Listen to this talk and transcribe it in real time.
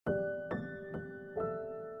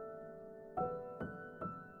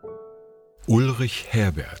Ulrich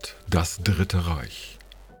Herbert, das Dritte Reich.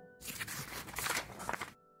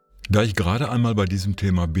 Da ich gerade einmal bei diesem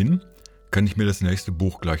Thema bin, kann ich mir das nächste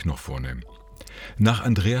Buch gleich noch vornehmen. Nach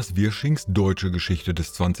Andreas Wirschings Deutsche Geschichte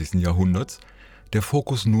des 20. Jahrhunderts der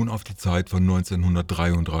Fokus nun auf die Zeit von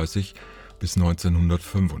 1933 bis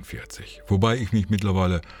 1945, wobei ich mich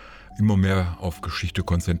mittlerweile immer mehr auf Geschichte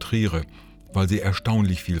konzentriere, weil sie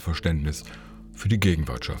erstaunlich viel Verständnis für die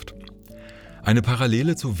Gegenwart schafft. Eine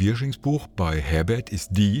Parallele zu Wirschings Buch bei Herbert ist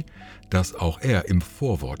die, dass auch er im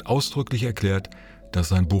Vorwort ausdrücklich erklärt, dass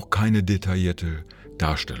sein Buch keine detaillierte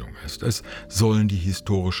Darstellung ist. Es sollen die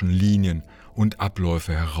historischen Linien und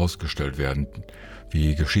Abläufe herausgestellt werden,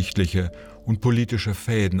 wie geschichtliche und politische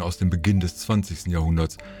Fäden aus dem Beginn des 20.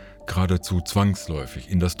 Jahrhunderts geradezu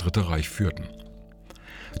zwangsläufig in das Dritte Reich führten.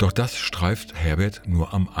 Doch das streift Herbert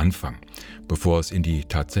nur am Anfang, bevor es in die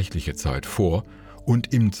tatsächliche Zeit vor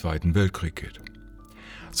und im Zweiten Weltkrieg geht.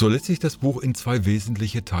 So lässt sich das Buch in zwei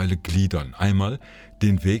wesentliche Teile gliedern. Einmal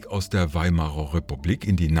den Weg aus der Weimarer Republik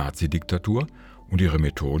in die Nazidiktatur und ihre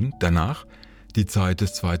Methoden, danach die Zeit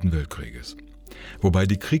des Zweiten Weltkrieges, wobei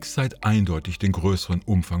die Kriegszeit eindeutig den größeren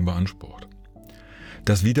Umfang beansprucht.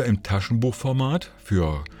 Das wieder im Taschenbuchformat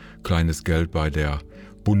für kleines Geld bei der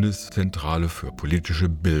Bundeszentrale für politische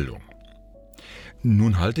Bildung.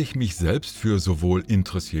 Nun halte ich mich selbst für sowohl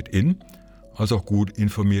interessiert in als auch gut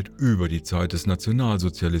informiert über die Zeit des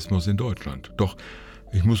Nationalsozialismus in Deutschland. Doch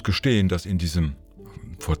ich muss gestehen, dass in diesem,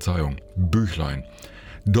 Büchlein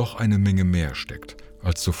doch eine Menge mehr steckt,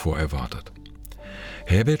 als zuvor erwartet.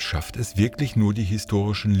 Herbert schafft es wirklich nur, die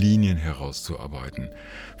historischen Linien herauszuarbeiten,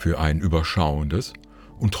 für ein überschauendes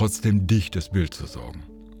und trotzdem dichtes Bild zu sorgen.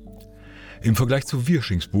 Im Vergleich zu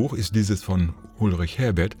Wirschings Buch ist dieses von Ulrich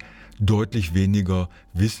Herbert deutlich weniger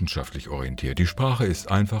wissenschaftlich orientiert. Die Sprache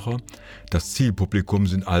ist einfacher, das Zielpublikum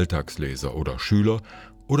sind Alltagsleser oder Schüler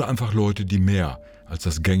oder einfach Leute, die mehr als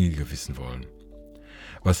das Gängige wissen wollen.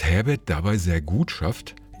 Was Herbert dabei sehr gut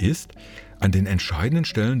schafft, ist, an den entscheidenden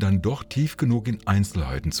Stellen dann doch tief genug in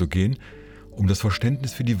Einzelheiten zu gehen, um das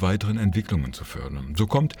Verständnis für die weiteren Entwicklungen zu fördern. So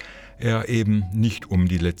kommt er eben nicht um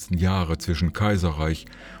die letzten Jahre zwischen Kaiserreich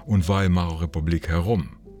und Weimarer Republik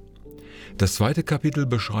herum. Das zweite Kapitel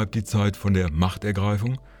beschreibt die Zeit von der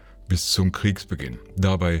Machtergreifung bis zum Kriegsbeginn.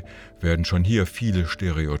 Dabei werden schon hier viele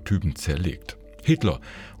Stereotypen zerlegt. Hitler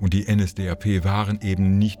und die NSDAP waren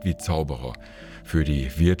eben nicht wie Zauberer für die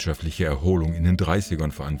wirtschaftliche Erholung in den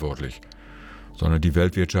 30ern verantwortlich, sondern die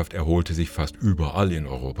Weltwirtschaft erholte sich fast überall in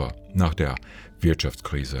Europa nach der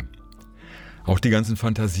Wirtschaftskrise. Auch die ganzen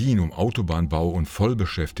Fantasien um Autobahnbau und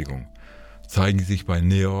Vollbeschäftigung zeigen sich bei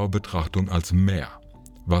näherer Betrachtung als mehr.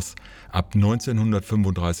 Was ab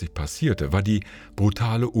 1935 passierte, war die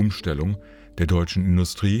brutale Umstellung der deutschen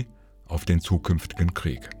Industrie auf den zukünftigen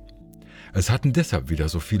Krieg. Es hatten deshalb wieder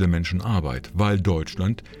so viele Menschen Arbeit, weil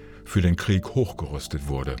Deutschland für den Krieg hochgerüstet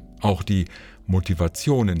wurde. Auch die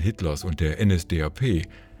Motivationen Hitlers und der NSDAP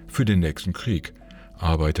für den nächsten Krieg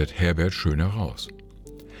arbeitet Herbert schön heraus.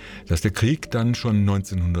 Dass der Krieg dann schon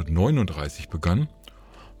 1939 begann,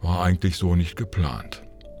 war eigentlich so nicht geplant.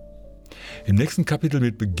 Im nächsten Kapitel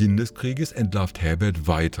mit Beginn des Krieges entlarvt Herbert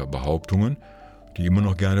weiter Behauptungen, die immer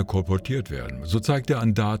noch gerne kolportiert werden. So zeigt er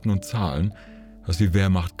an Daten und Zahlen, dass die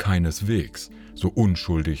Wehrmacht keineswegs so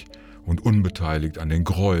unschuldig und unbeteiligt an den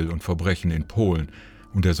Gräuel und Verbrechen in Polen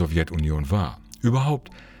und der Sowjetunion war. Überhaupt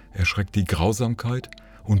erschreckt die Grausamkeit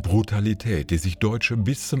und Brutalität, die sich Deutsche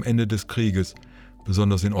bis zum Ende des Krieges,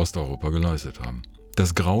 besonders in Osteuropa, geleistet haben.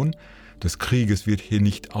 Das Grauen des Krieges wird hier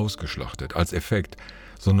nicht ausgeschlachtet als Effekt,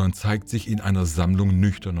 sondern zeigt sich in einer Sammlung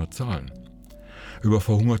nüchterner Zahlen. Über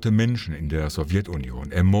verhungerte Menschen in der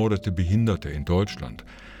Sowjetunion, ermordete Behinderte in Deutschland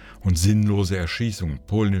und sinnlose Erschießungen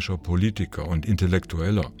polnischer Politiker und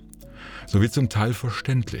Intellektueller. So wird zum Teil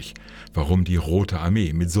verständlich, warum die Rote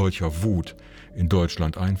Armee mit solcher Wut in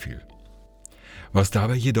Deutschland einfiel. Was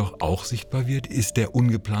dabei jedoch auch sichtbar wird, ist der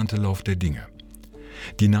ungeplante Lauf der Dinge.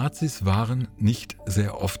 Die Nazis waren nicht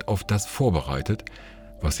sehr oft auf das vorbereitet,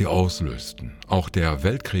 was sie auslösten. Auch der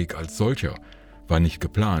Weltkrieg als solcher war nicht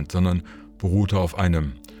geplant, sondern beruhte auf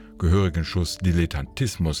einem gehörigen Schuss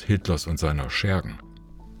Dilettantismus Hitlers und seiner Schergen.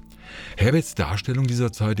 Herberts Darstellung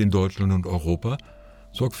dieser Zeit in Deutschland und Europa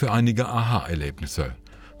sorgt für einige Aha-Erlebnisse,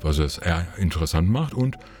 was es eher interessant macht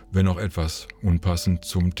und, wenn auch etwas unpassend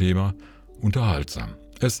zum Thema, unterhaltsam.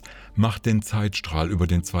 Es macht den Zeitstrahl über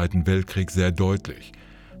den Zweiten Weltkrieg sehr deutlich.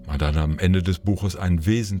 Man hat dann am Ende des Buches einen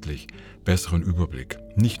wesentlich besseren Überblick.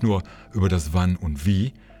 Nicht nur über das Wann und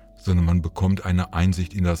Wie, sondern man bekommt eine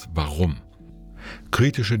Einsicht in das Warum.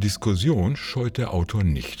 Kritische Diskussion scheut der Autor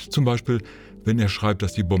nicht. Zum Beispiel, wenn er schreibt,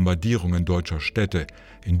 dass die Bombardierungen deutscher Städte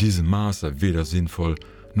in diesem Maße weder sinnvoll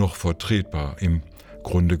noch vertretbar, im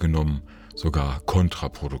Grunde genommen sogar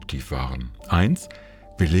kontraproduktiv waren. Eins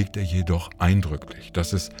belegt er jedoch eindrücklich,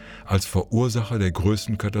 dass es als Verursacher der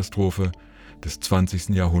größten Katastrophe des 20.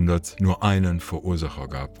 Jahrhunderts nur einen Verursacher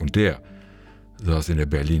gab, und der saß in der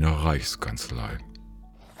Berliner Reichskanzlei.